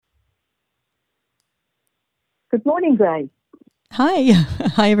Good morning, Grace. Hi.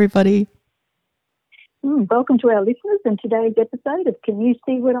 Hi, everybody. Welcome to our listeners and today's episode of Can You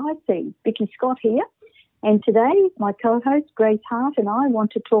See What I See? Vicky Scott here. And today, my co-host, Grace Hart, and I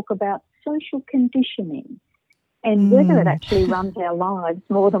want to talk about social conditioning and whether it actually runs our lives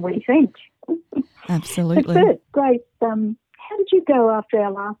more than we think. Absolutely. But first, Grace, how did you go after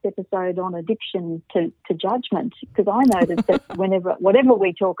our last episode on addiction to judgment? Because I noticed that whatever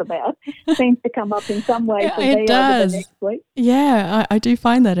we talk about seems to come up in some way for me over the next week. Yeah, I do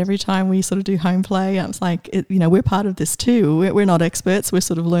find that every time we sort of do home play, it's like, we're part of this too. We're not experts. We're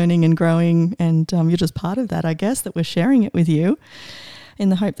sort of learning and growing, and you're just part of that, I guess, that we're sharing it with you in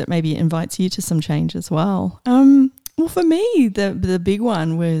the hope that maybe it invites you to some change as well. Well, for me, the big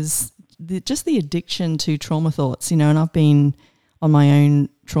one was just the addiction to trauma thoughts, and I've been on my own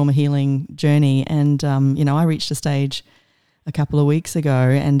trauma healing journey, and, I reached a stage a couple of weeks ago,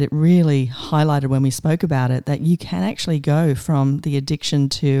 and it really highlighted when we spoke about it that you can actually go from the addiction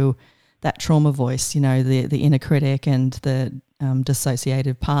to that trauma voice, the inner critic and the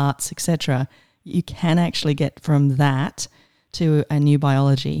dissociative parts, etc. You can actually get from that to a new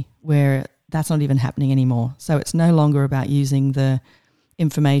biology where that's not even happening anymore. So it's no longer about using the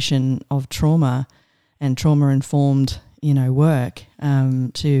information of trauma and trauma-informed, work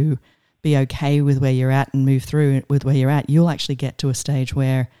to be okay with where you're at and move through with where you're at. You'll actually get to a stage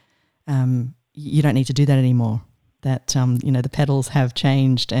where you don't need to do that anymore. That, the petals have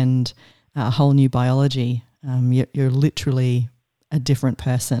changed and a whole new biology. You're literally a different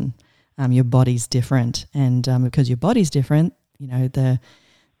person. Your body's different. And because your body's different, the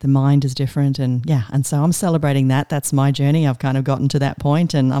mind is different, and so I'm celebrating that. That's my journey. I've kind of gotten to that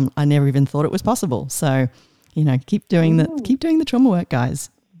point, and I never even thought it was possible. So, keep doing the trauma work, guys.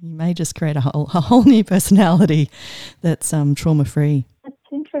 You may just create a whole new personality that's trauma free. That's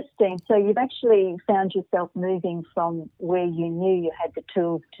interesting. So you've actually found yourself moving from where you knew you had the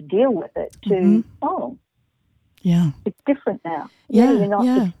tools to deal with it to it's different now. You're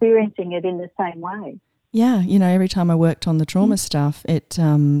not experiencing it in the same way. Yeah, every time I worked on the trauma stuff, it,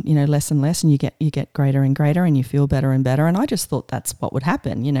 less and less, and you get greater and greater, and you feel better and better. And I just thought that's what would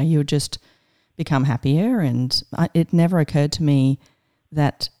happen. You would just become happier. And it never occurred to me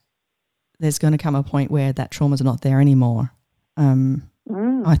that there's going to come a point where that trauma's not there anymore.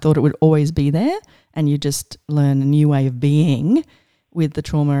 I thought it would always be there, and you just learn a new way of being with the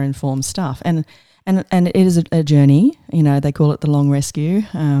trauma-informed stuff. And it is a journey. They call it the long rescue.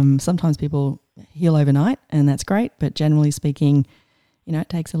 Sometimes people heal overnight, and that's great, but generally speaking, it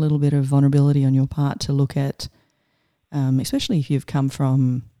takes a little bit of vulnerability on your part to look at, especially if you've come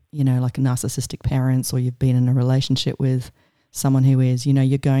from, like a narcissistic parents, or you've been in a relationship with someone who is,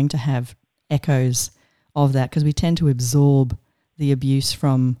 you're going to have echoes of that, because we tend to absorb the abuse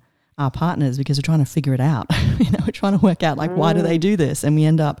from our partners because we're trying to figure it out. We're trying to work out, like, why do they do this? And we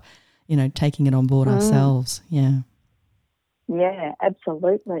end up, taking it on board ourselves. Yeah. Yeah,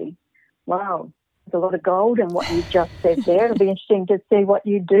 absolutely. Wow. There's a lot of gold in what you just said there. It'll be interesting to see what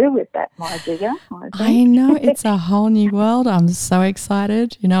you do with that, my dear. I know. It's a whole new world. I'm so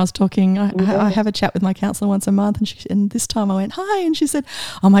excited. I was talking, I have a chat with my counsellor once a month, and this time I went, hi, and she said,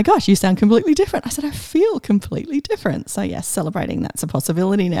 oh my gosh, you sound completely different. I said, I feel completely different. So yes, celebrating that's a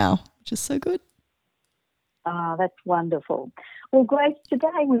possibility now, which is so good. That's wonderful. Well, Grace,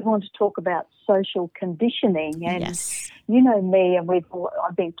 today we want to talk about social conditioning, and you know me, and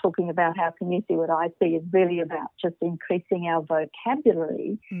I've been talking about how Can You See What I See is really about just increasing our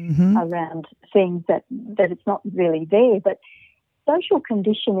vocabulary around things that it's not really there. But social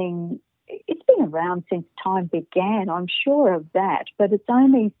conditioning, it's been around since time began, I'm sure of that, but it's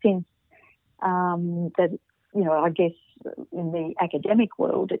only since that, I guess in the academic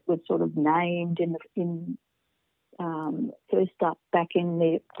world it was sort of named first up back in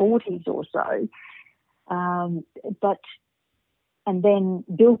the 40s or so, and then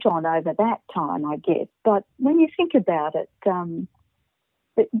built on over that time, I guess. But when you think about it, that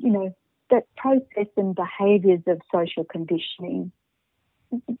process and behaviours of social conditioning,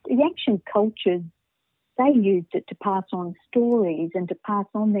 the ancient cultures, they used it to pass on stories and to pass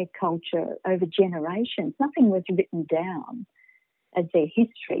on their culture over generations. Nothing was written down as their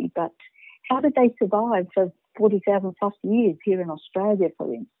history, but how did they survive for 40,000 plus years here in Australia,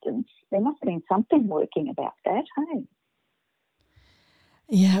 for instance? There must have been something working about that, hey?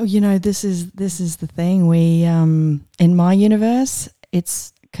 Yeah, this is the thing. We in my universe,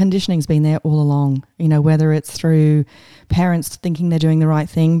 it's conditioning's been there all along. Whether it's through parents thinking they're doing the right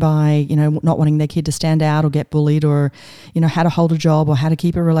thing by not wanting their kid to stand out or get bullied, or how to hold a job or how to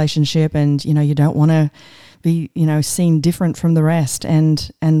keep a relationship, and you don't want to be, seen different from the rest. And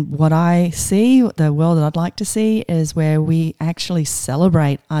what I see, the world that I'd like to see, is where we actually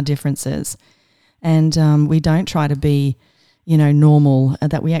celebrate our differences, and we don't try to be, normal.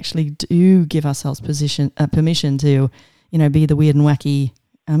 That we actually do give ourselves permission to, be the weird and wacky.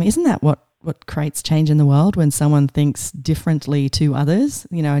 Isn't that what creates change in the world? When someone thinks differently to others,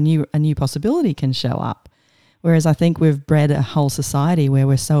 a new possibility can show up. Whereas I think we've bred a whole society where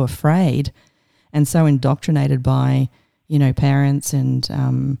we're so afraid and so indoctrinated by, parents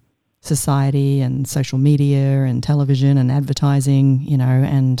and society and social media and television and advertising,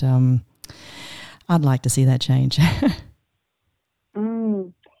 and I'd like to see that change.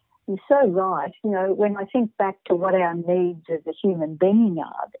 You're so right. When I think back to what our needs as a human being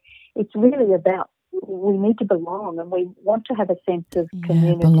are, it's really about we need to belong, and we want to have a sense of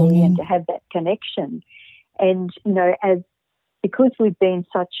community belonging. And to have that connection. And, because we've been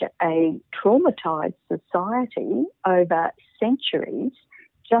such a traumatised society over centuries,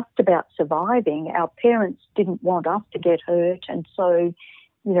 just about surviving, our parents didn't want us to get hurt, and so,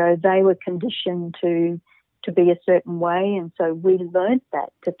 they were conditioned to be a certain way, and so we learned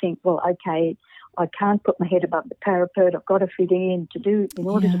that, to think, well, okay, I can't put my head above the parapet, I've got to fit in. In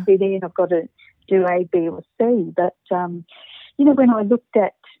order to fit in, I've got to do A, B or C. But, when I looked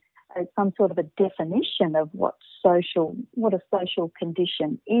at some sort of a definition of what a social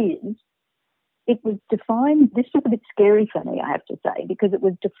condition is, it was defined, this was a bit scary for me, I have to say, because it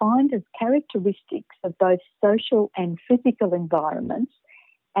was defined as characteristics of both social and physical environments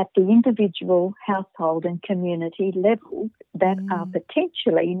at the individual, household and community levels that are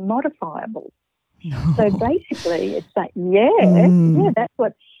potentially modifiable. So basically it's like, that's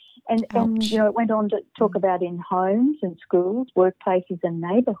what, and it went on to talk about in homes and schools, workplaces and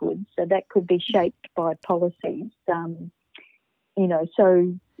neighbourhoods, so that could be shaped by policies.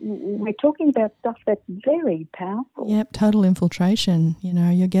 So we're talking about stuff that's very powerful. Yep, total infiltration.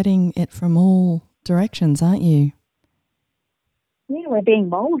 You're getting it from all directions, aren't you? Yeah, we're being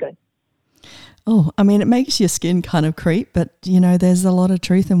moulded. Oh, it makes your skin kind of creep, but, there's a lot of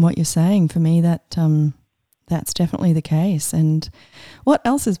truth in what you're saying. For me, that's definitely the case. And what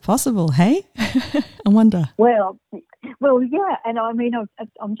else is possible, hey? I wonder. Well, yeah, and I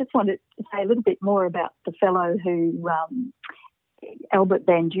just wanted to say a little bit more about the fellow who, Albert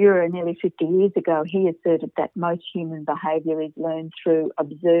Bandura, nearly 50 years ago, he asserted that most human behaviour is learned through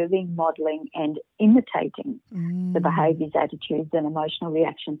observing, modelling and imitating the behaviours, attitudes and emotional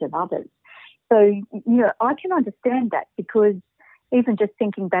reactions of others. So, I can understand that, because even just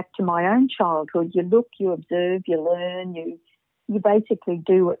thinking back to my own childhood, you look, you observe, you learn, you basically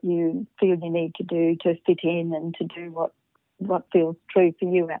do what you feel you need to do to fit in and to do what feels true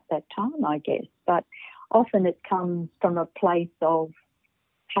for you at that time, I guess. But often it comes from a place of,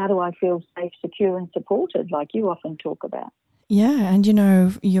 how do I feel safe, secure and supported, like you often talk about. Yeah, and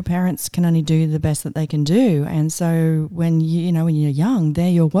your parents can only do the best that they can do, and so when when you're young, they're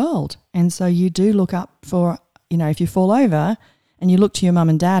your world, and so you do look up for, if you fall over and you look to your mum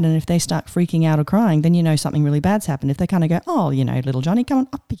and dad, and if they start freaking out or crying, then something really bad's happened. If they kind of go, oh, little Johnny, come on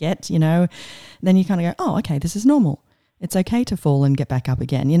up you get, then you kind of go, oh, okay, this is normal. It's okay to fall and get back up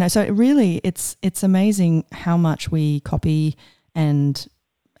again. So it's amazing how much we copy and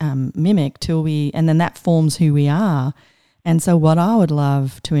mimic and then that forms who we are. And so what I would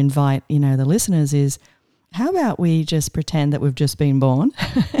love to invite, the listeners is, how about we just pretend that we've just been born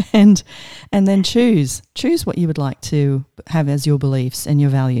and then choose what you would like to have as your beliefs and your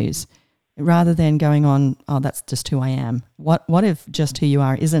values, rather than going on, oh, that's just who I am. What if just who you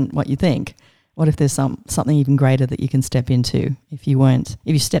are isn't what you think? What if there's something even greater that you can step into if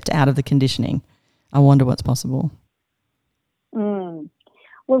you stepped out of the conditioning? I wonder what's possible.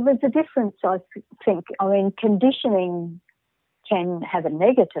 Well, there's a difference, I think. Conditioning can have a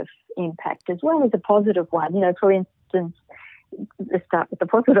negative impact as well as a positive one. For instance, let's start with the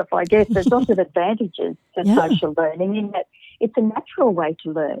positive, I guess. There's lots of advantages to social learning in that it's a natural way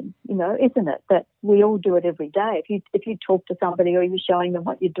to learn, isn't it? That we all do it every day. If you talk to somebody or you're showing them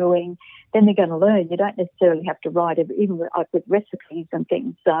what you're doing, then they're going to learn. You don't necessarily have to write it, even with recipes and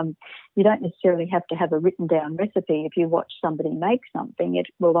things. You don't necessarily have to have a written down recipe. If you watch somebody make something,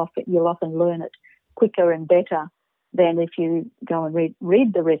 you'll often learn it quicker and better than if you go and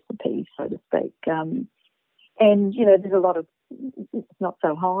read the recipe, so to speak. And, there's a lot of, it's not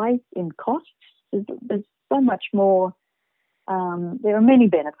so high in costs. There's so much more. There are many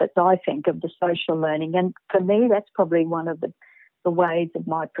benefits, I think, of the social learning. And for me, that's probably one of the ways of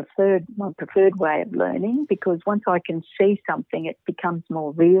my preferred way of learning, because once I can see something, it becomes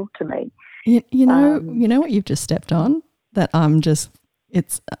more real to me. You know what you've just stepped on that I'm just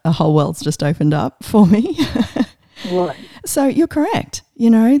it's a whole world's just opened up for me. Right. So you're correct.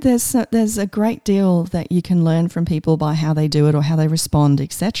 You know, there's a great deal that you can learn from people by how they do it or how they respond,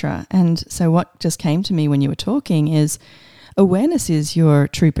 etc. And so what just came to me when you were talking is awareness is your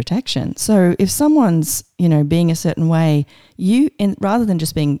true protection. So if someone's, you know, being a certain way, rather than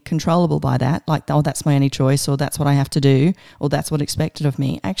just being controllable by that, like, oh, that's my only choice, or that's what I have to do, or that's what's expected of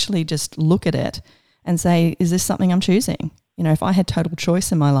me, actually just look at it and say, is this something I'm choosing? You know, if I had total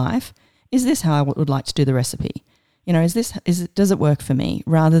choice in my life, is this how I would like to do the recipe? You know, does it work for me?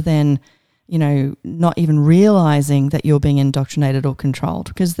 Rather than, you know, not even realizing that you're being indoctrinated or controlled.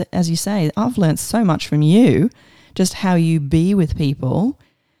 Because as you say, I've learned so much from you, just how you be with people.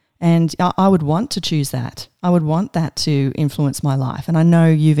 And I would want to choose that. I would want that to influence my life. And I know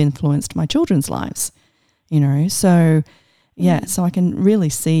you've influenced my children's lives, you know. So, yeah, so I can really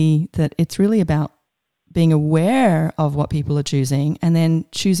see that it's really about being aware of what people are choosing and then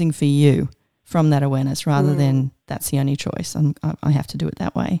choosing for you from that awareness rather than that's the only choice. I have to do it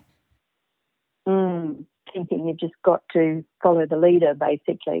that way. Thinking you've just got to follow the leader,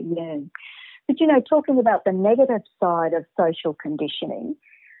 basically, yeah. But, you know, talking about the negative side of social conditioning,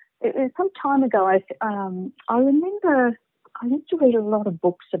 it was some time ago, I remember I used to read a lot of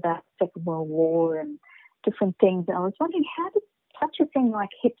books about the Second World War and different things, and I was wondering, how did such a thing like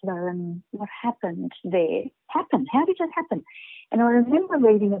Hitler and what happened there happen? How did it happen? And I remember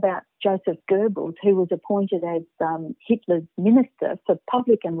reading about Joseph Goebbels, who was appointed as Hitler's Minister for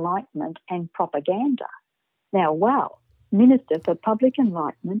Public Enlightenment and Propaganda. Now, wow, Minister for Public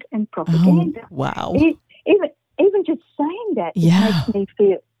Enlightenment and Propaganda. Oh, wow. Even just saying that, it makes me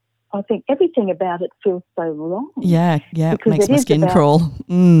feel, I think everything about it feels so wrong. Yeah, it makes my skin crawl.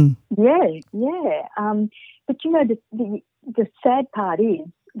 Yeah. But, you know, the sad part is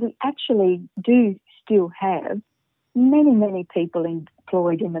we actually do still have many, many people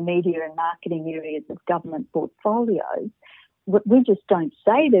employed in the media and marketing areas of government portfolios. We just don't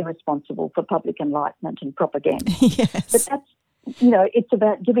say they're responsible for public enlightenment and propaganda. Yes. But that's, you know, it's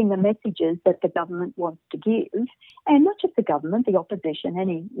about giving the messages that the government wants to give, and not just the government, the opposition,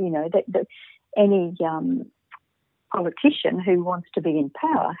 any politician who wants to be in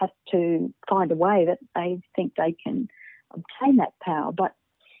power has to find a way that they think they can obtain that power. But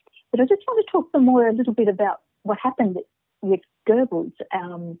I just want to talk a little bit about what happened with Goebbels,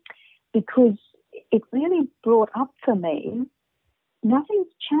 because it really brought up for me, nothing's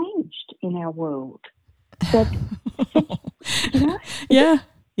changed in our world. That, you know,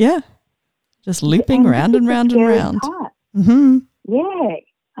 yeah. Just looping round and round and round. Mm-hmm. Yeah,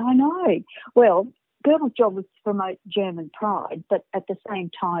 I know. Well, Goebbels' job was to promote German pride, but at the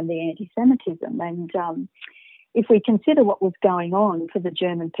same time the anti-Semitism. And if we consider what was going on for the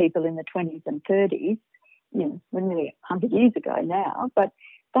German people in the 20s and 30s, you know, we're nearly 100 years ago now, but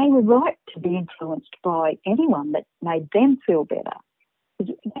they were right to be influenced by anyone that made them feel better.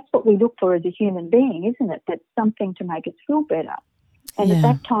 That's what we look for as a human being, isn't it? That's something to make us feel better. And at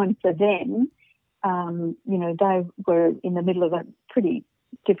that time for them, you know, they were in the middle of a pretty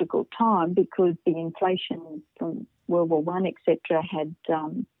difficult time because the inflation from World War I, etc., had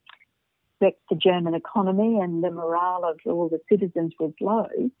wrecked the German economy, and the morale of all the citizens was low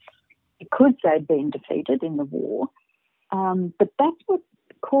because they'd been defeated in the war. But that's what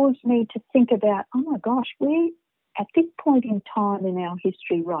caused me to think about, oh my gosh, we, at this point in time in our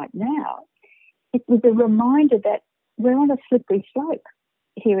history right now, it was a reminder that we're on a slippery slope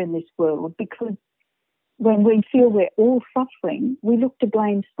here in this world, because when we feel we're all suffering, we look to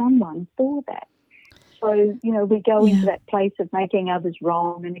blame someone for that. So, you know, we go into that place of making others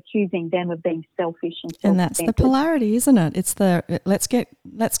wrong and accusing them of being selfish and self-centered. And that's the polarity, isn't it? It's the let's go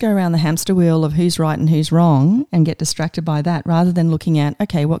around the hamster wheel of who's right and who's wrong and get distracted by that, rather than looking at,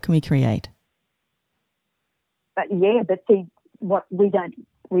 okay, what can we create? But see, what we don't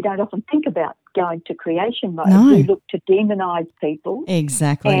often think about going to creation mode. No. We look to demonise people.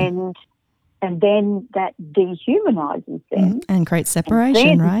 Exactly. And then that dehumanises them. And creates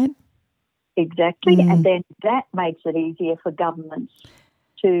separation, right? Exactly. And then that makes it easier for governments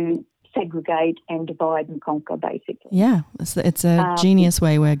to segregate and divide and conquer, basically. Yeah, it's a genius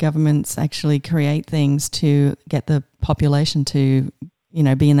way where governments actually create things to get the population to, you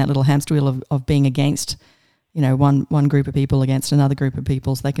know, be in that little hamster wheel of being against, you know, one group of people against another group of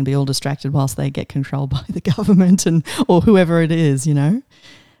people, so they can be all distracted whilst they get controlled by the government or whoever it is, you know.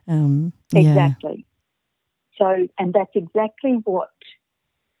 Exactly. So, and that's exactly what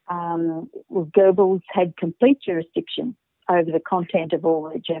Goebbels had complete jurisdiction over the content of all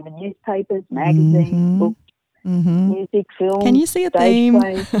the German newspapers, magazines, books, music, film. Can you see a theme?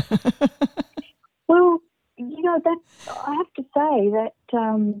 Well, I have to say that,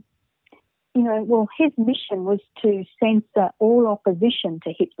 his mission was to censor all opposition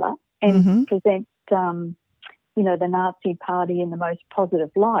to Hitler and present, the Nazi Party in the most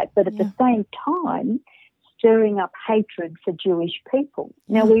positive light, but at the same time, stirring up hatred for Jewish people.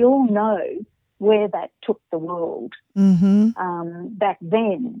 Now, we all know where that took the world back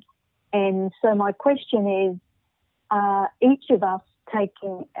then. And so my question is, each of us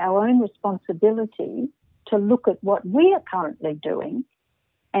taking our own responsibility to look at what we are currently doing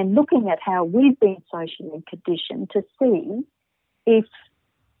and looking at how we've been socially conditioned to see if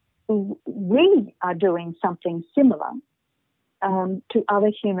we are doing something similar to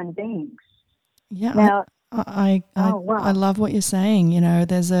other human beings. Yeah, now, I love what you're saying.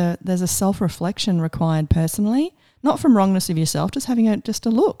 There's a self-reflection required personally, not from wrongness of yourself, just having a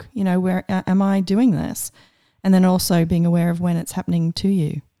look. Where am I doing this, and then also being aware of when it's happening to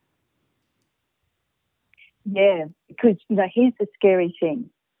you. Yeah, because here's the scary thing,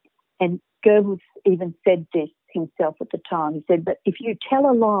 and Goebbels even said this himself at the time. He said that if you tell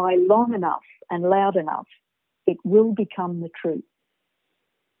a lie long enough and loud enough, it will become the truth.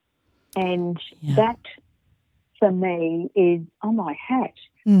 And that, for me, is on my hat.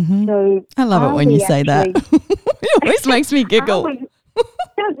 So I love it when you say that. It always makes me giggle.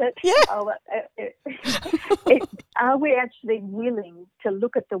 Does it? Yeah. Are we actually willing to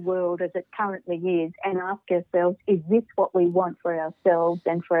look at the world as it currently is and ask ourselves, is this what we want for ourselves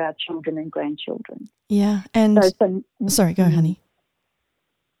and for our children and grandchildren? Yeah. And sorry, go, honey.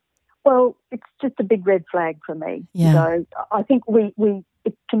 Well, it's just a big red flag for me. Yeah. So I think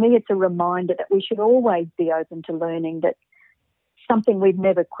to me, it's a reminder that we should always be open to learning that something we've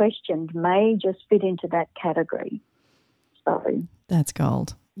never questioned may just fit into that category. So that's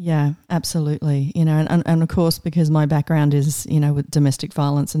gold. Yeah, absolutely. And of course, because my background is, with domestic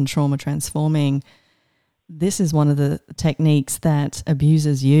violence and trauma transforming, this is one of the techniques that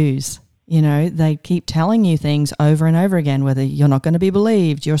abusers use. They keep telling you things over and over again, whether you're not going to be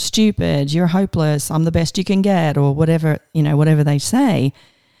believed, you're stupid, you're hopeless, I'm the best you can get, or whatever, whatever they say.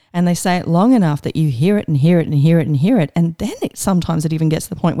 And they say it long enough that you hear it and hear it and hear it and hear it. And then sometimes it even gets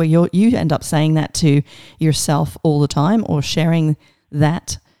to the point where you end up saying that to yourself all the time, or sharing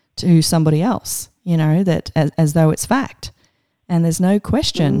that to somebody else, that as though it's fact. And there's no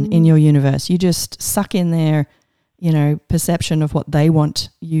question in your universe. You just suck in their, perception of what they want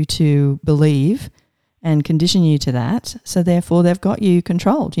you to believe and condition you to that. So therefore they've got you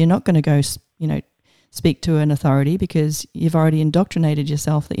controlled. You're not going to go, speak to an authority because you've already indoctrinated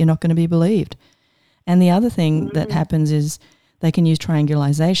yourself that you're not going to be believed. And the other thing that happens is they can use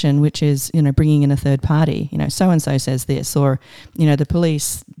triangulation, which is, bringing in a third party. So-and-so says this, or, the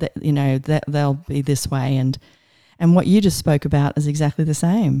police, that they'll be this way. And what you just spoke about is exactly the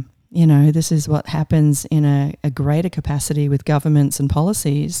same. This is what happens in a greater capacity with governments and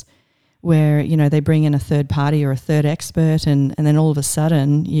policies where, they bring in a third party or a third expert and then all of a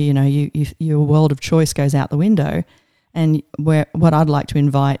sudden, your world of choice goes out the window. And what I'd like to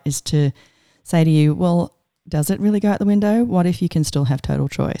invite is to say to you, well, does it really go out the window? What if you can still have total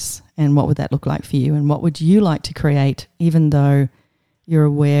choice? And what would that look like for you? And what would you like to create even though you're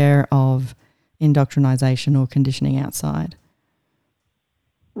aware of indoctrination or conditioning outside?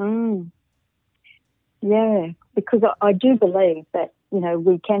 Yeah, because I do believe that,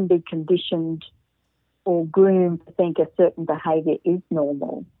 we can be conditioned or groomed to think a certain behaviour is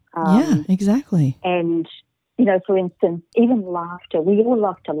normal. Yeah, exactly. And, for instance, even laughter, we all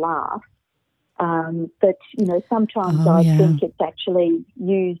love to laugh, but, sometimes I think it's actually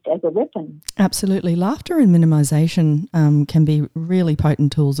used as a weapon. Absolutely. Laughter and minimisation can be really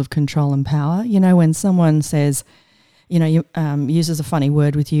potent tools of control and power. When someone says, uses a funny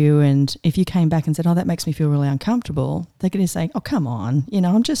word with you, and if you came back and said, oh, that makes me feel really uncomfortable, they're going to say, oh, come on,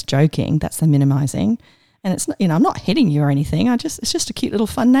 I'm just joking. That's the minimising. And it's not, I'm not hitting you or anything. It's just a cute little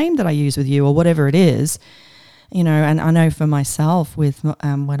fun name that I use with you or whatever it is. And I know for myself with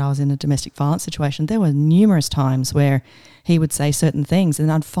when I was in a domestic violence situation, there were numerous times where he would say certain things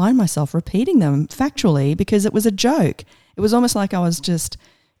and I'd find myself repeating them factually because it was a joke. It was almost like I was just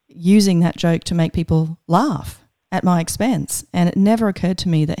using that joke to make people laugh at my expense. And it never occurred to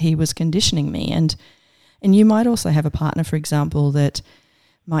me that he was conditioning me. And you might also have a partner, for example, that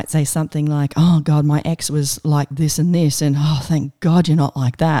might say something like, oh, God, my ex was like this and this, and oh, thank God you're not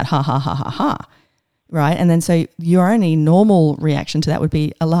like that, ha, ha, ha, ha, ha. Right? And then so your only normal reaction to that would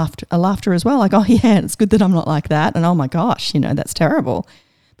be a laughter as well, like, oh, yeah, it's good that I'm not like that, and oh, my gosh, that's terrible.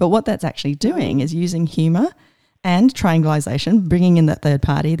 But what that's actually doing is using humour and triangulation, bringing in that third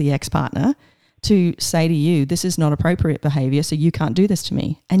party, the ex-partner, to say to you, this is not appropriate behavior, so you can't do this to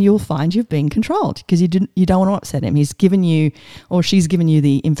me. And you'll find you've been controlled because you don't want to upset him. He's given you, or she's given you,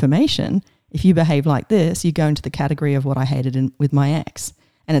 the information. If you behave like this, you go into the category of what I hated with my ex.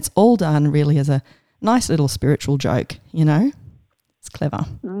 And it's all done really as a nice little spiritual joke, you know? It's clever.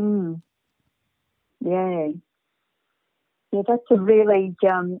 Yeah. Yeah, that's a really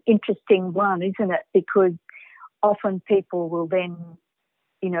interesting one, isn't it? Because often people will then,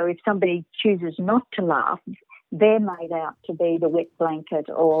 you know, if somebody chooses not to laugh, they're made out to be the wet blanket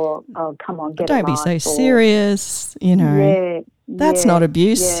or, oh, come on, get a life. Don't be so serious, you know. Yeah. That's not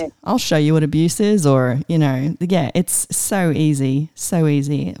abuse. Yeah. I'll show you what abuse is, or, you know, it's so easy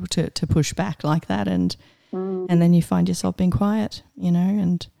to push back like that, and then you find yourself being quiet, you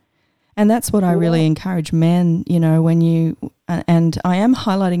know, and that's what I really encourage men, you know, when you, and I am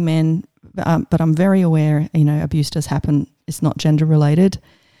highlighting men, but I'm very aware, you know, abuse does happen. It's not gender related.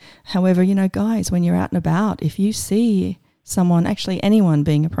 However, you know, guys, when you're out and about, if you see someone, actually anyone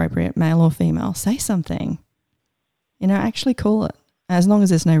being appropriate, male or female, say something. You know, actually call it. As long as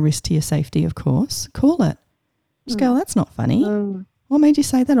there's no risk to your safety, of course, call it. Just go, that's not funny. What made you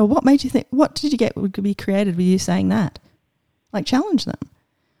say that? Or what made you think, what did you get would be created with you saying that? Like, challenge them.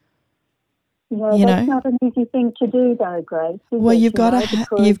 Yeah, you that's not an easy thing to do though, Grace. Well, you've got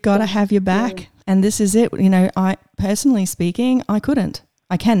to have your back. Yeah. And this is it. You know, I personally speaking, I couldn't.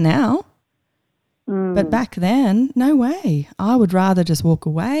 I can now. But back then, no way. I would rather just walk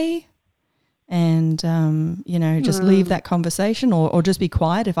away and, you know, just leave that conversation or just be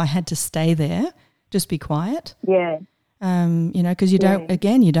quiet. If I had to stay there, just be quiet. Yeah. You know, because you don't,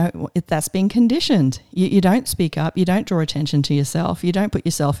 that's been conditioned. You don't speak up. You don't draw attention to yourself. You don't put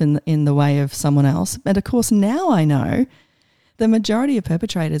yourself in the way of someone else. But of course, now I know the majority of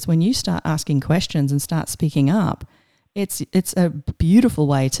perpetrators, when you start asking questions and start speaking up, it's a beautiful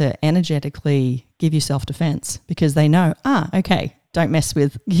way to energetically give you self-defense, because they know, okay, don't mess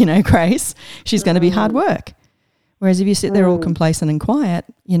with, you know, Grace. She's going to be hard work. Whereas if you sit there all complacent and quiet,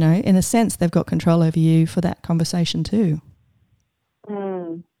 you know, in a sense, they've got control over you for that conversation too.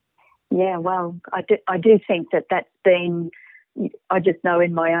 Yeah, well, I do think that's been, I just know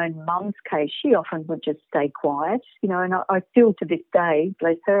in my own mum's case, she often would just stay quiet, you know, and I still to this day,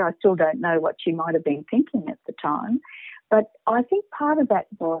 bless her, I still don't know what she might have been thinking at the time. But I think part of that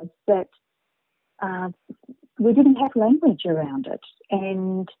was that we didn't have language around it.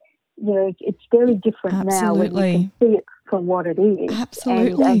 And, you know, it's very different now when you can see it for what it is.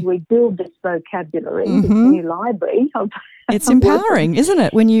 Absolutely. And as we build this vocabulary, this new library. It's empowering, isn't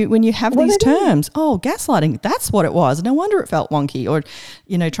it? When you have these terms, gaslighting, that's what it was. No wonder it felt wonky, or,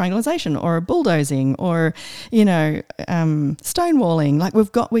 you know, triangulation, or bulldozing, or, you know, stonewalling. Like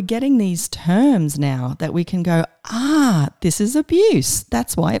we're getting these terms now that we can go, this is abuse.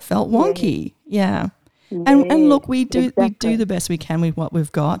 That's why it felt wonky. Yeah. And look, we do the best we can with what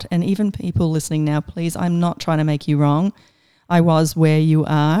we've got. And even people listening now, please, I'm not trying to make you wrong. I was where you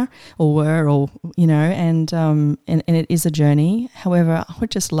are or were, or, you know, and it is a journey. However, I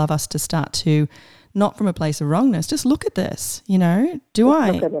would just love us to start to, not from a place of wrongness, just look at this, you know, do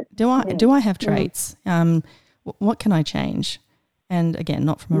I have traits? What can I change? And again,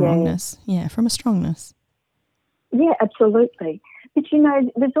 not from a wrongness, from a strongness. Yeah, absolutely. But, you know,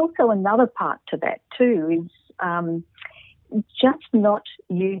 there's also another part to that too, is just not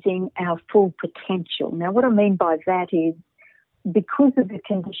using our full potential. Now, what I mean by that is, because of the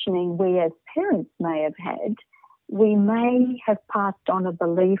conditioning we as parents may have had, we may have passed on a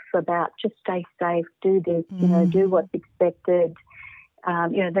belief about just stay safe, do this, you know, do what's expected.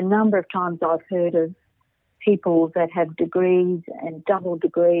 You know, the number of times I've heard of people that have degrees and double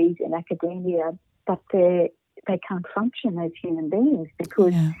degrees in academia, but they can't function as human beings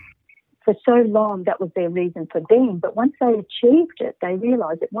because for so long that was their reason for being. But once they achieved it, they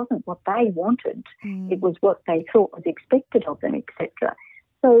realised it wasn't what they wanted. It was what they thought was expected of them, etc.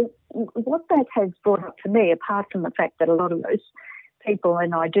 So what that has brought up for me, apart from the fact that a lot of those people,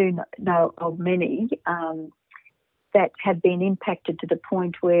 and I do know of many, that have been impacted to the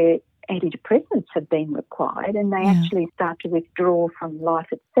point where antidepressants have been required and they actually start to withdraw from life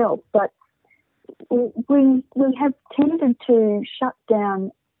itself. But we have tended to shut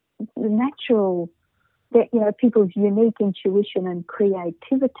down the natural, that, you know, people's unique intuition and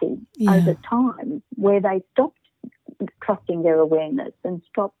creativity over time, where they stopped trusting their awareness and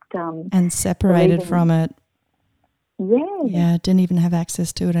stopped and separated from it. Yeah, didn't even have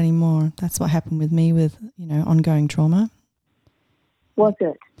access to it anymore. That's what happened with me with, you know, ongoing trauma. Was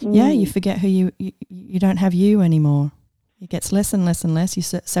it? Yeah, you forget who you don't have you anymore. It gets less and less and less. You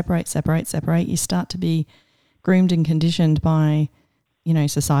separate. You start to be groomed and conditioned by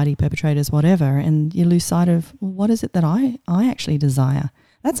society, perpetrators, whatever, and you lose sight of, well, what is it that I actually desire?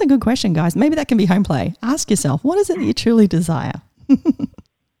 That's a good question, guys. Maybe that can be home play. Ask yourself, what is it that you truly desire?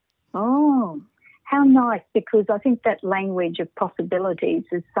 Oh, how nice, because I think that language of possibilities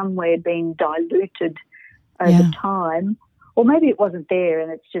is somewhere being diluted over time. Or maybe it wasn't there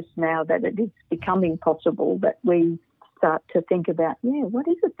and it's just now that it is becoming possible that we start to think about, what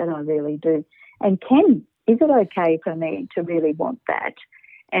is it that I really do? And is it okay for me to really want that?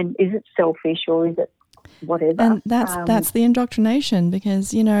 And is it selfish or is it whatever? And that's the indoctrination,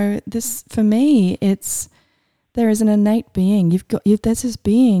 because, this, for me, there is an innate being. There's this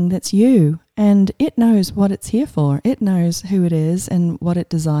being that's you, and it knows what it's here for. It knows who it is and what it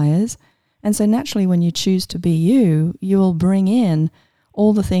desires. And so naturally, when you choose to be you, you'll bring in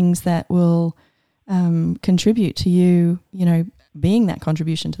all the things that will contribute to you, being that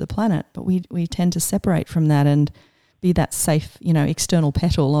contribution to the planet. But we tend to separate from that and be that safe, external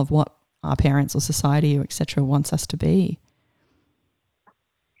petal of what our parents or society or et cetera wants us to be.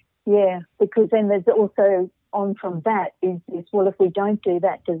 Yeah, because then there's also on from that is, well, if we don't do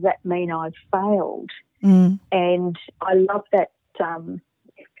that, does that mean I've failed? Mm. And I love that, I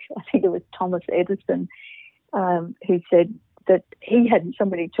think it was Thomas Edison who said that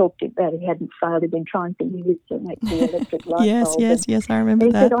somebody talked about he hadn't failed, he'd been trying for years to make the electric light bulb. Yes, I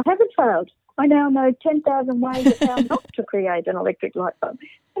remember that. He said, I haven't failed. I now know 10,000 ways of how not to create an electric light bulb.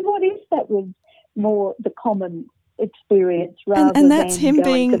 And what if that was more the common experience rather and that's than him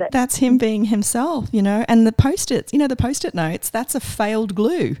being that's him being himself, and the post-its, the post-it notes, that's a failed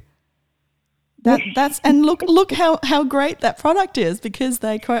glue. That's and look how great that product is, because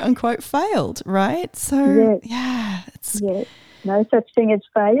they quote unquote failed, right? So no such thing as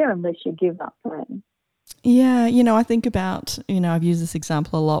failure unless you give up, right? Yeah, I think about, I've used this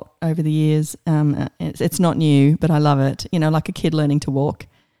example a lot over the years. It's not new, but I love it. Like a kid learning to walk.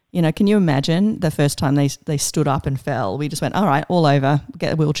 Can you imagine the first time they stood up and fell? We just went, all right, all over,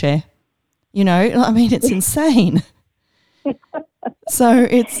 get a wheelchair. It's insane. So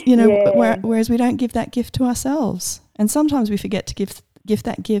it's, whereas we don't give that gift to ourselves. And sometimes we forget to give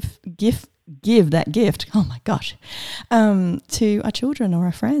that gift, oh my gosh, to our children or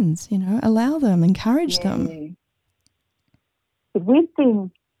our friends, allow them, encourage them. But we've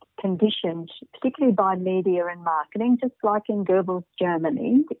been conditioned, particularly by media and marketing, just like in Goebbels'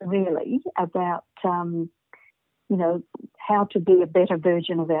 Germany, really, about, how to be a better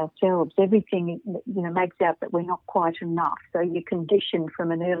version of ourselves. Everything, makes out that we're not quite enough. So you're conditioned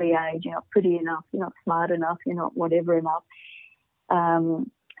from an early age, you're not pretty enough, you're not smart enough, you're not whatever enough.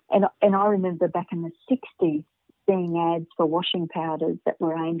 And I remember back in the 60s seeing ads for washing powders that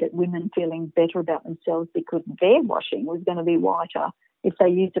were aimed at women feeling better about themselves because their washing was going to be whiter if they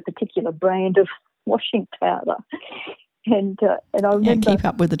used a particular brand of washing powder. And I remember... keep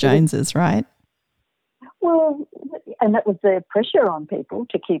up with the Joneses, right? Well, and that was the pressure on people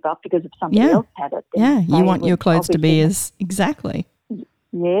to keep up because if somebody else had it. You want your clothes to be as... Exactly.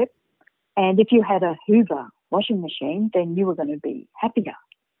 Yeah. And if you had a Hoover washing machine, then you were going to be happier.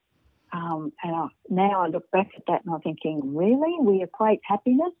 Now I look back at that and I'm thinking, really? We equate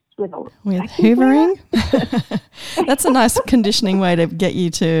happiness with hoovering? That's a nice conditioning way to get you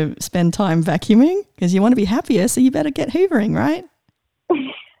to spend time vacuuming, because you want to be happier, so you better get hoovering, right?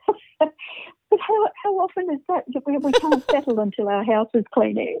 But how often is that? We can't settle until our house is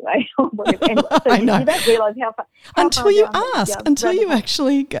clean anyway. Anyway, so I know. You don't realise how until you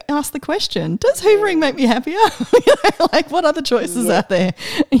actually ask the question, does hoovering make me happier? What other choices are there?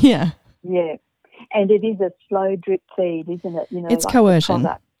 Yeah. Yeah. And it is a slow drip feed, isn't it? It's like coercion.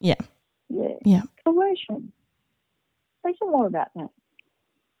 Yeah. Coercion. Say some more about that.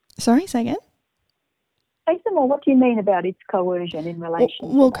 Sorry, say again? Say some more. What do you mean about its coercion in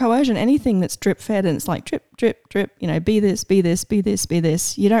relation to coercion, anything that's drip-fed and it's like drip, drip, drip, be this, be this, be this, be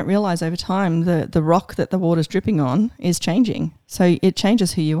this. You don't realise over time the rock that the water's dripping on is changing. So it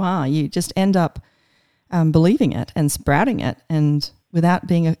changes who you are. You just end up believing it and sprouting it and without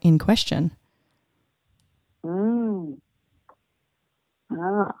being in question.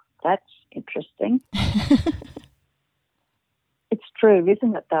 That's interesting. It's true,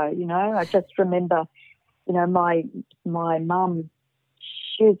 isn't it, though? I just remember, my mum,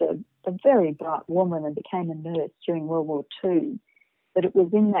 she was a very bright woman and became a nurse during World War II. But it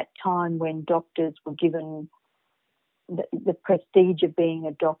was in that time when doctors were given the prestige of being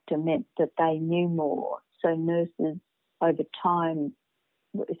a doctor meant that they knew more. So nurses over time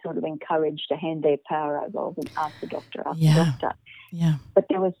were sort of encouraged to hand their power over and ask the doctor, Yeah. But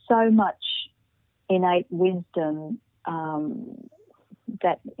there was so much innate wisdom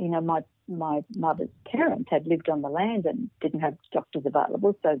that, my mother's parents had lived on the land and didn't have doctors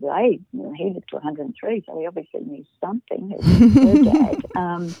available, so he lived to 103, so he obviously knew something, her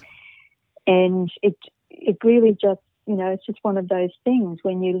dad. And it really just, it's just one of those things.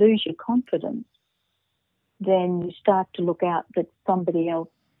 When you lose your confidence, then you start to look out that somebody else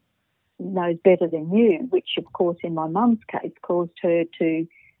knows better than you, which, of course, in my mum's case, caused her to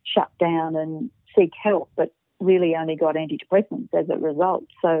shut down and seek help, but really only got antidepressants as a result.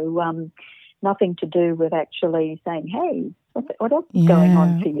 So nothing to do with actually saying, hey, what else is going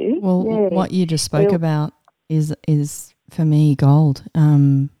on for you? Well, what you just spoke about is for me gold.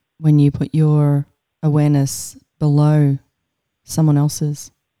 When you put your awareness below someone else's.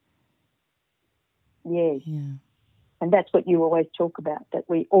 Yes. Yeah. And that's what you always talk about, that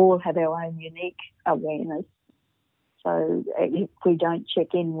we all have our own unique awareness. So if we don't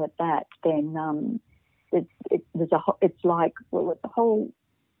check in with that, then it's like a whole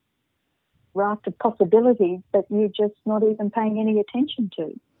raft of possibilities that you're just not even paying any attention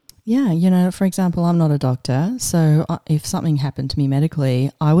to. Yeah, for example, I'm not a doctor, so if something happened to me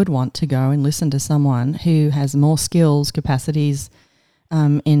medically, I would want to go and listen to someone who has more skills, capacities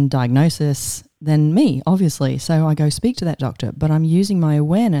in diagnosis than me, obviously. So I go speak to that doctor, but I'm using my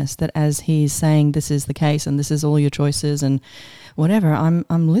awareness that as he's saying this is the case and this is all your choices and whatever, I'm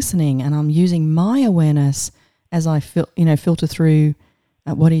listening and I'm using my awareness as I filter through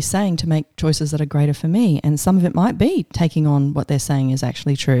what he's saying to make choices that are greater for me. And some of it might be taking on what they're saying is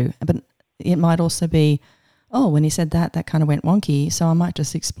actually true, but it might also be, when he said that kind of went wonky, so I might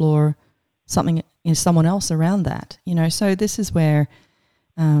just explore something, someone else around that. So this is where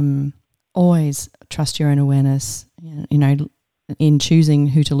always trust your own awareness, in choosing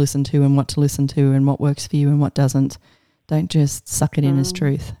who to listen to and what to listen to and what works for you and what doesn't. Don't just suck it in as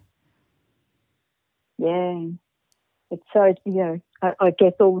truth. Yeah. It's so, I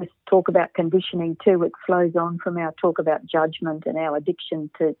guess all this talk about conditioning too, it flows on from our talk about judgment and our addiction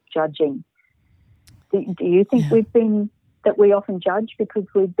to judging. Do you think that we often judge because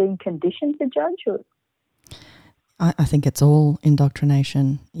we've been conditioned to judge? Or? I think it's all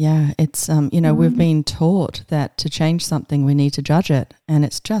indoctrination. Yeah, it's, we've been taught that to change something we need to judge it, and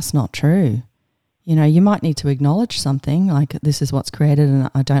it's just not true. You might need to acknowledge something like this is what's created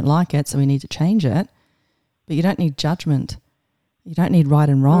and I don't like it, so we need to change it. But you don't need judgment. You don't need right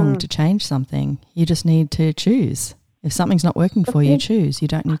and wrong to change something. You just need to choose. If something's not working for you, choose. You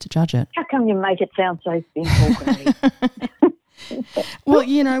don't need to judge it. How come you make it sound so simple?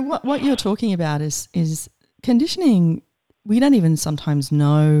 Well, what you're talking about is conditioning. We don't even sometimes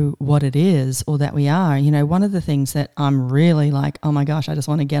know what it is or that we are. One of the things that I'm really like, oh my gosh, I just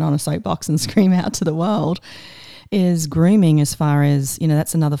want to get on a soapbox and scream out to the world is grooming, as far as,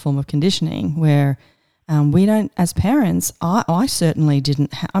 that's another form of conditioning where we don't, as parents, I certainly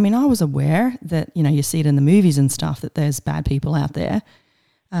didn't, I was aware that, you see it in the movies and stuff that there's bad people out there.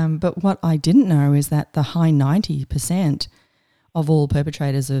 But what I didn't know is that the high 90% of all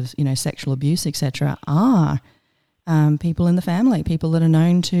perpetrators of, sexual abuse, etc., are people in the family, people that are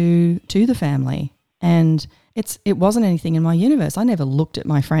known to the family. And it wasn't anything in my universe. I never looked at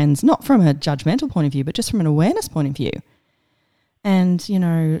my friends, not from a judgmental point of view, but just from an awareness point of view. And,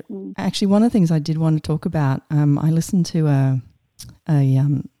 actually one of the things I did want to talk about, I listened to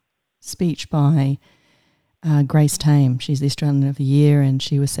a speech by Grace Tame. She's the Australian of the Year, and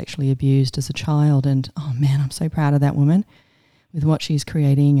she was sexually abused as a child. And, oh, man, I'm so proud of that woman with what she's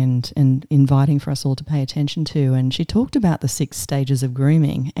creating and inviting for us all to pay attention to. And she talked about the 6 stages of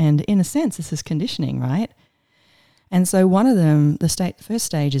grooming. And in a sense, this is conditioning, right? And so one of them, the first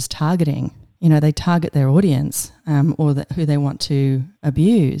stage is targeting. They target their audience or who they want to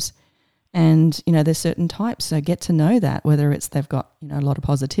abuse. And, there's certain types. So get to know that, whether it's they've got, a lot of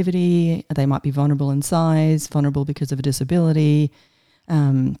positivity, they might be vulnerable in size, vulnerable because of a disability,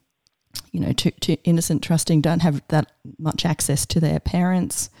 too innocent, trusting, don't have that much access to their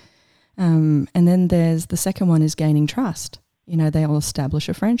parents. And then there's the second one is gaining trust. They'll establish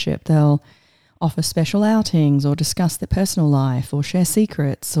a friendship. They'll offer special outings or discuss their personal life or share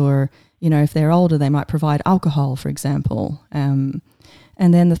secrets, or, if they're older, they might provide alcohol, for example. And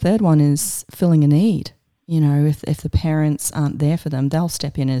then the third one is filling a need. If the parents aren't there for them, they'll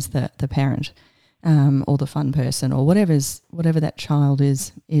step in as the parent or the fun person or whatever that child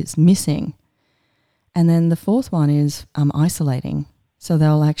is missing. And then the fourth one is isolating. So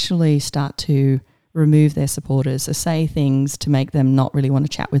they'll actually start to remove their supporters, or say things to make them not really want to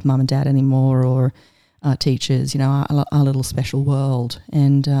chat with mum and dad anymore, or teachers, our little special world.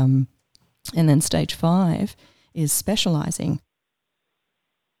 And then stage 5 is specialising.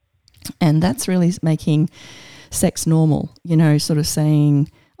 And that's really making sex normal, sort of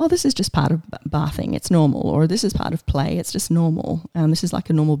saying, oh, this is just part of bathing, it's normal, or this is part of play, it's just normal. This is like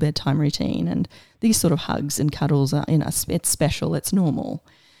a normal bedtime routine, and these sort of hugs and cuddles are, it's special, it's normal.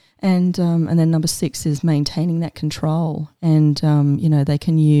 And then number 6 is maintaining that control. And, they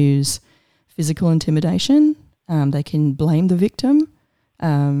can use physical intimidation. They can blame the victim,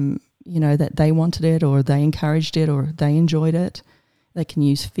 that they wanted it or they encouraged it or they enjoyed it. They can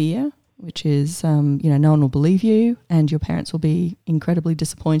use fear, which is, no one will believe you and your parents will be incredibly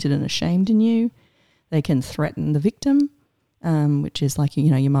disappointed and ashamed in you. They can threaten the victim, which is like,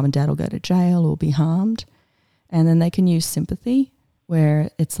 your mum and dad will go to jail or be harmed. And then they can use sympathy, where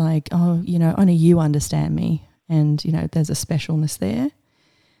it's like, oh, only you understand me, and, there's a specialness there.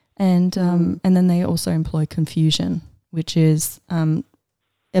 And then they also employ confusion, which is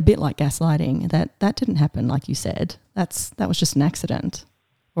a bit like gaslighting. That didn't happen, like you said. That was just an accident,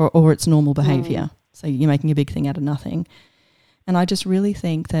 or it's normal behaviour. So you're making a big thing out of nothing. And I just really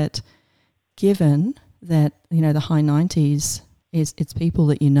think that, given that the high 90s it's people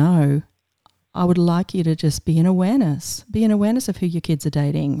that I would like you to just be in awareness of who your kids are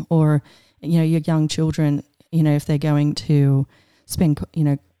dating, or your young children. If they're going to spend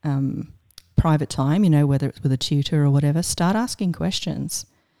private time, whether it's with a tutor or whatever, start asking questions,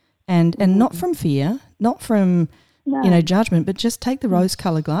 and not from fear, not from judgment, but just take the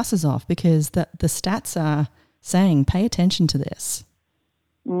rose-coloured glasses off, because the stats are saying pay attention to this.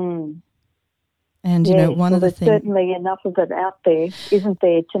 And, one of the things... There's certainly enough of it out there, isn't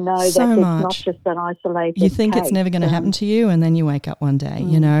there, to know that it's not just an isolated You think case. It's never going to happen to you, and then you wake up one day,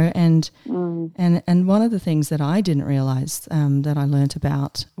 and one of the things that I didn't realise that I learnt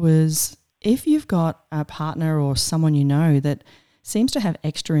about was, if you've got a partner or someone that seems to have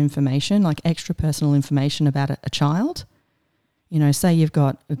extra information, like extra personal information about a child, say you've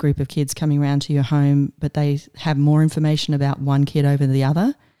got a group of kids coming around to your home, but they have more information about one kid over the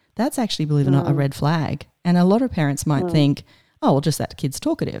other, that's actually, believe it or not, a red flag. And a lot of parents might think, oh, well, just that kid's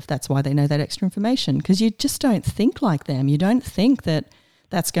talkative. That's why they know that extra information, because you just don't think like them. You don't think that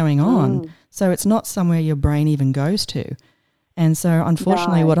that's going on. So it's not somewhere your brain even goes to. And so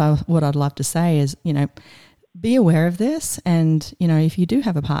unfortunately what I'd love to say is, be aware of this. And, if you do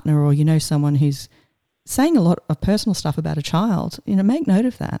have a partner, or someone who's saying a lot of personal stuff about a child, make note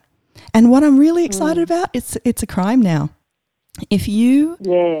of that. And what I'm really excited about, it's a crime now. If you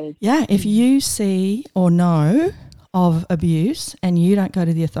see or know of abuse and you don't go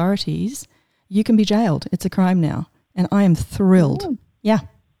to the authorities, you can be jailed. It's a crime now. And I am thrilled. Yeah.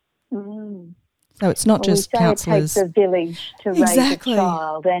 So it's not just counsellors. It takes a village to raise a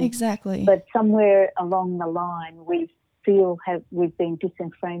child. Exactly. But somewhere along the line we've been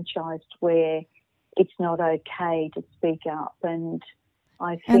disenfranchised, where it's not okay to speak up. And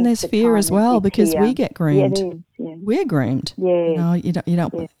I think there's fear as well, because we get groomed. Yeah, it is, yeah. We're groomed. Yeah. You don't.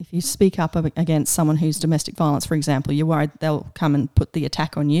 Yeah. If you speak up against someone who's domestic violence, for example, you're worried they'll come and put the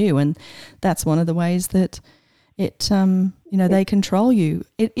attack on you, and that's one of the ways that they control you.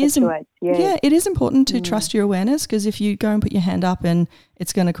 It is important to trust your awareness, because if you go and put your hand up and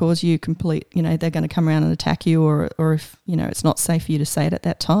it's going to cause you they're going to come around and attack you, or if it's not safe for you to say it at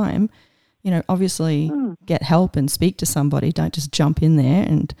that time, obviously get help and speak to somebody. Don't just jump in there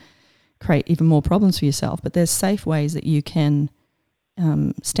and create even more problems for yourself. But there's safe ways that you can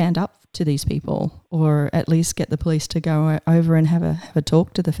stand up to these people, or at least get the police to go over and have a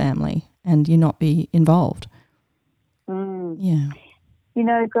talk to the family, and you not be involved. Yeah.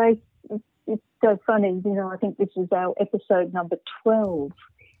 Grace, it's so funny. I think this is our episode number 12.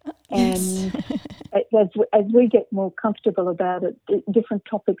 Yes. And as we get more comfortable about it, different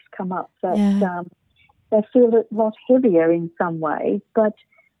topics come up that they feel a lot heavier in some ways. But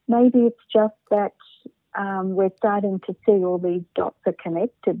maybe it's just that we're starting to see all these dots are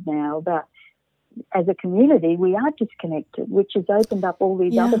connected now, that as a community we are disconnected, which has opened up all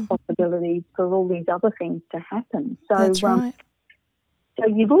these other possibilities for all these other things to happen. So that's right. So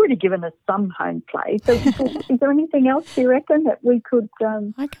you've already given us some home play. So is there anything else you reckon that we could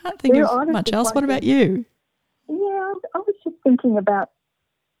I can't think of much else. What about you? Yeah, I was just thinking about,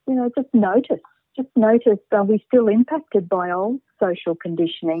 just notice, are we still impacted by old social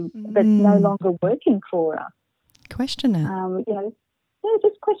conditioning that's no longer working for us? Question it.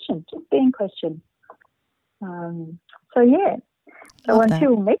 Just be in question. So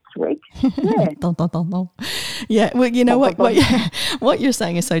until next week, yeah. Well, what you're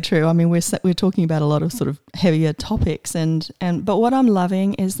saying is so true. I mean, we're talking about a lot of sort of heavier topics, but what I'm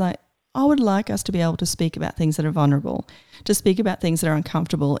loving is that I would like us to be able to speak about things that are vulnerable, to speak about things that are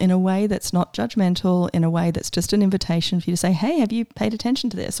uncomfortable in a way that's not judgmental, in a way that's just an invitation for you to say, hey, have you paid attention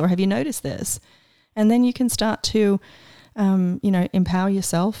to this, or have you noticed this? And then you can start to empower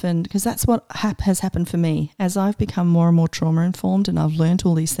yourself, and because that's what has happened for me as I've become more and more trauma informed, and I've learned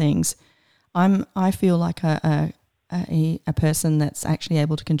all these things. I feel like a person that's actually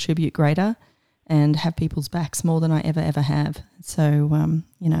able to contribute greater and have people's backs more than I ever have. So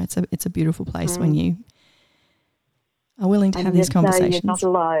it's a beautiful place when you are willing to have these conversations. You're not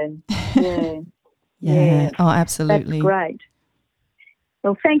alone. Yeah. Yeah. Oh, absolutely. That's great.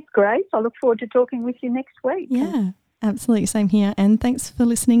 Well, thanks, Grace. I look forward to talking with you next week. Yeah, absolutely. Same here. And thanks for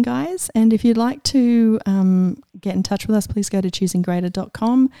listening, guys. And if you'd like to get in touch with us, please go to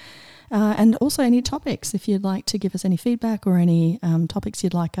choosinggreater.com. And also any topics, if you'd like to give us any feedback or any topics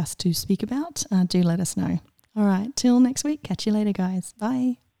you'd like us to speak about, do let us know. All right, till next week. Catch you later, guys.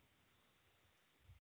 Bye.